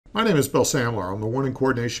My name is Bill Sandler. I'm the Warning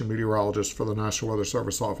Coordination Meteorologist for the National Weather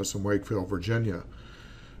Service office in Wakefield, Virginia.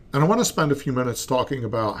 And I want to spend a few minutes talking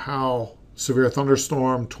about how severe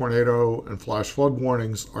thunderstorm, tornado, and flash flood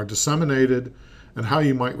warnings are disseminated and how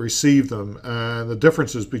you might receive them and the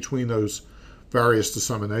differences between those various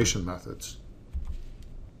dissemination methods.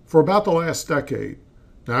 For about the last decade,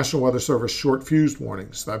 National Weather Service short-fused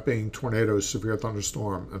warnings, that being tornadoes, severe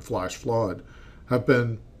thunderstorm, and flash flood, have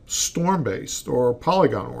been storm-based or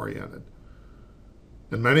Polygon-oriented.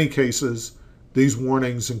 In many cases, these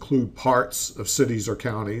warnings include parts of cities or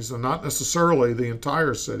counties and not necessarily the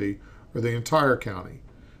entire city or the entire county.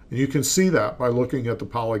 And you can see that by looking at the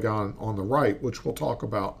polygon on the right, which we'll talk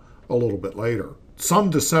about a little bit later. Some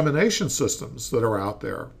dissemination systems that are out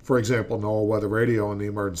there, for example, NOAA Weather Radio and the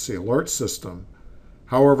Emergency Alert System,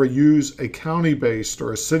 however, use a county-based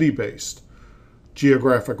or a city-based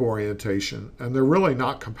geographic orientation, and they're really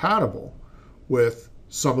not compatible with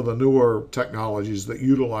some of the newer technologies that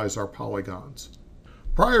utilize our polygons.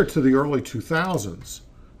 Prior to the early 2000s,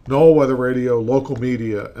 NOAA Weather Radio, local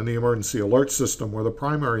media, and the Emergency Alert System were the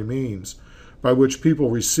primary means by which people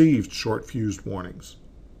received short-fused warnings.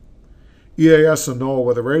 EAS and NOAA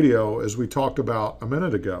Weather Radio, as we talked about a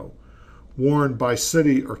minute ago, warn by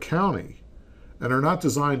city or county and are not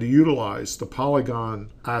designed to utilize the polygon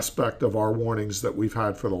aspect of our warnings that we've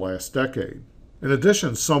had for the last decade. In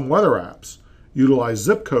addition, some weather apps utilize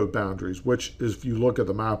zip code boundaries, which, if you look at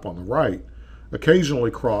the map on the right, occasionally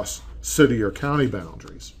cross city or county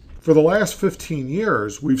boundaries. For the last 15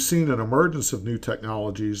 years, we've seen an emergence of new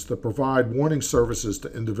technologies that provide warning services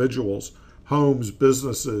to individuals, homes,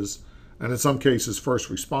 businesses, and in some cases first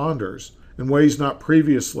responders in ways not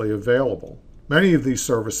previously available. Many of these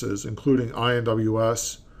services, including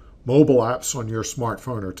NWS, mobile apps on your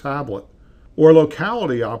smartphone or tablet, or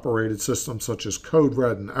locality-operated systems such as Code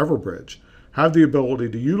Red and Everbridge, have the ability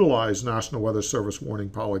to utilize National Weather Service warning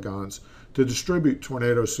polygons to distribute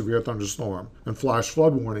tornado, severe thunderstorm, and flash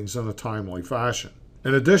flood warnings in a timely fashion.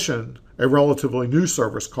 In addition, a relatively new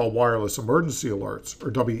service called Wireless Emergency Alerts, or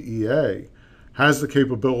WEA, has the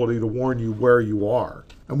capability to warn you where you are.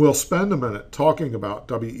 And we'll spend a minute talking about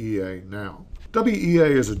WEA now.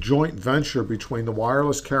 WEA is a joint venture between the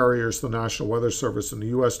wireless carriers, the National Weather Service, and the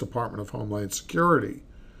U.S. Department of Homeland Security.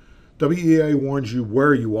 WEA warns you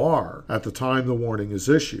where you are at the time the warning is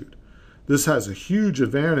issued. This has a huge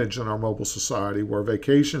advantage in our mobile society where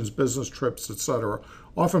vacations, business trips, etc.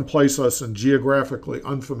 often place us in geographically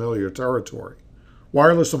unfamiliar territory.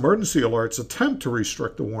 Wireless emergency alerts attempt to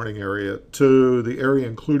restrict the warning area to the area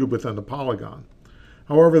included within the polygon.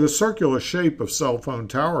 However, the circular shape of cell phone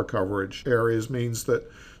tower coverage areas means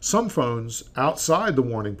that some phones outside the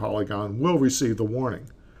warning polygon will receive the warning.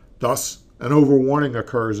 Thus, an overwarning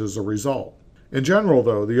occurs as a result. In general,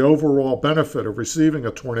 though, the overall benefit of receiving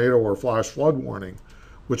a tornado or flash flood warning,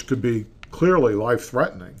 which could be clearly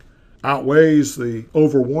life-threatening, outweighs the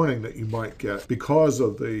overwarning that you might get because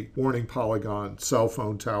of the warning polygon cell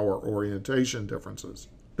phone tower orientation differences.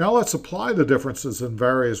 Now let's apply the differences in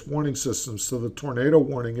various warning systems to the tornado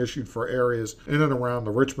warning issued for areas in and around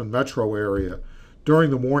the Richmond metro area during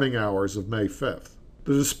the morning hours of May 5th.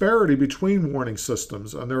 The disparity between warning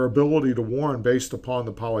systems and their ability to warn based upon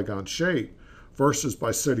the polygon shape versus by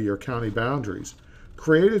city or county boundaries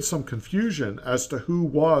created some confusion as to who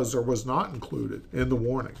was or was not included in the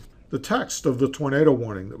warning. The text of the tornado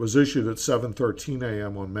warning that was issued at 7:13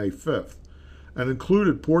 a.m. on May 5th and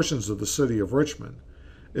included portions of the city of Richmond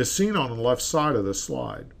is seen on the left side of this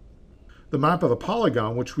slide. The map of the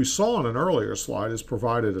polygon, which we saw in an earlier slide, is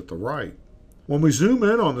provided at the right. When we zoom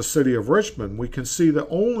in on the city of Richmond, we can see that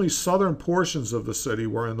only southern portions of the city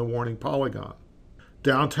were in the warning polygon.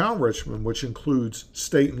 Downtown Richmond, which includes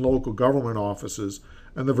state and local government offices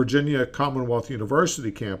and the Virginia Commonwealth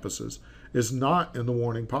University campuses, is not in the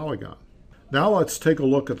warning polygon. Now let's take a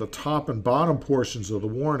look at the top and bottom portions of the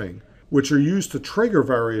warning, which are used to trigger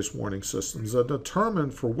various warning systems and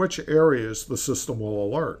determine for which areas the system will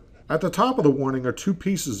alert. At the top of the warning are two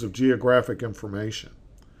pieces of geographic information.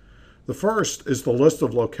 The first is the list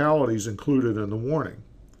of localities included in the warning.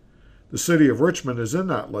 The city of Richmond is in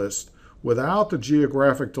that list without the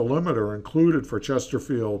geographic delimiter included for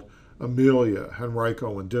Chesterfield, Amelia,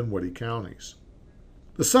 Henrico, and Dinwiddie counties.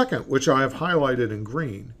 The second, which I have highlighted in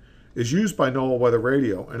green, is used by NOAA Weather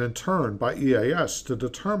Radio and in turn by EAS to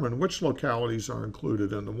determine which localities are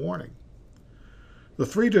included in the warning. The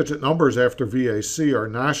three-digit numbers after VAC are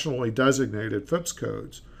nationally designated FIPS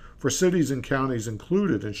codes for cities and counties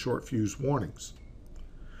included in short-fuse warnings.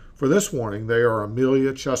 For this warning, they are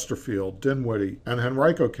Amelia, Chesterfield, Dinwiddie, and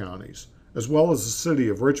Henrico counties, as well as the city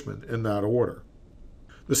of Richmond in that order.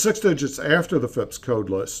 The 6 digits after the FIPS code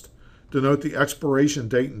list denote the expiration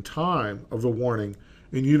date and time of the warning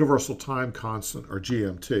in Universal Time Constant, or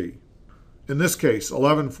GMT. In this case,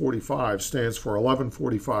 1145 stands for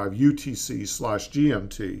 1145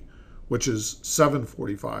 UTC/GMT, which is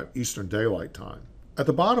 7:45 Eastern Daylight Time. At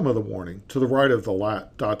the bottom of the warning, to the right of the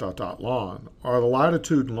lat ... are the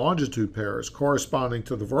latitude and longitude pairs corresponding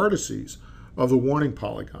to the vertices of the warning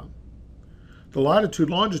polygon. The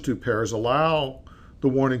latitude-longitude pairs allow the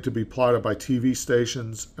warning to be plotted by TV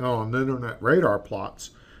stations and on internet radar plots,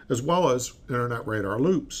 as well as internet radar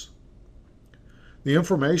loops. The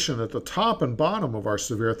information at the top and bottom of our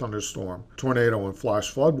severe thunderstorm, tornado, and flash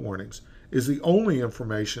flood warnings is the only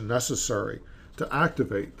information necessary to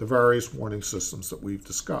activate the various warning systems that we've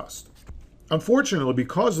discussed. Unfortunately,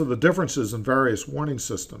 because of the differences in various warning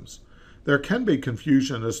systems, there can be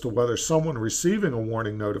confusion as to whether someone receiving a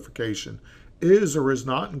warning notification is or is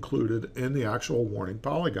not included in the actual warning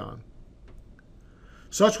polygon.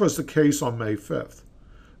 Such was the case on May 5th.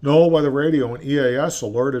 NOAA Weather Radio and EAS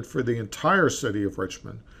alerted for the entire city of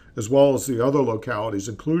Richmond, as well as the other localities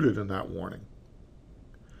included in that warning.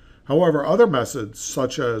 However, other methods,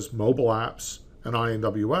 such as mobile apps and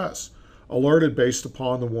NWS, alerted based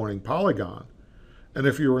upon the warning polygon. And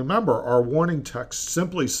if you remember, our warning text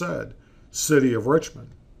simply said, City of Richmond.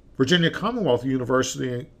 Virginia Commonwealth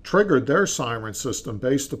University triggered their siren system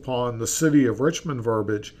based upon the City of Richmond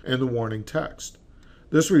verbiage in the warning text.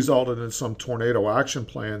 This resulted in some tornado action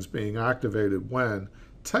plans being activated when,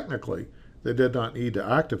 technically, they did not need to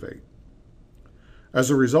activate.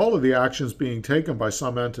 As a result of the actions being taken by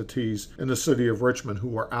some entities in the City of Richmond who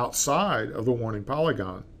were outside of the warning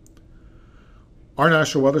polygon, our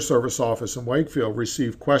National Weather Service office in Wakefield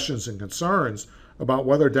received questions and concerns about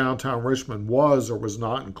whether downtown Richmond was or was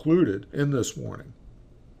not included in this warning.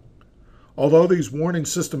 Although these warning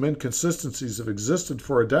system inconsistencies have existed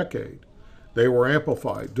for a decade, they were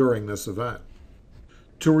amplified during this event.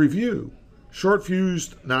 To review,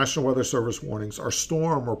 short-fused National Weather Service warnings are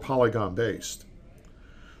storm or polygon based.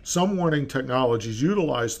 Some warning technologies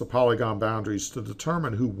utilize the polygon boundaries to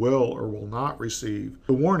determine who will or will not receive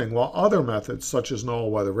the warning, while other methods, such as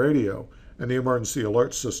NOAA Weather Radio and the Emergency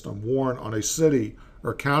Alert System, warn on a city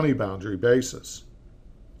or county boundary basis.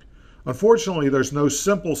 Unfortunately, there's no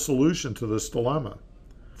simple solution to this dilemma.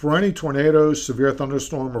 For any tornado, severe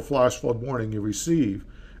thunderstorm, or flash flood warning you receive,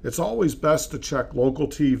 it's always best to check local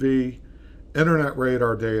TV, internet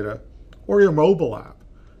radar data, or your mobile app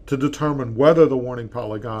to determine whether the warning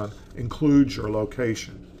polygon includes your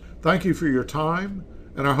location. Thank you for your time,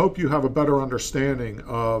 and I hope you have a better understanding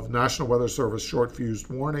of National Weather Service short-fused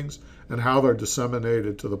warnings and how they're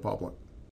disseminated to the public.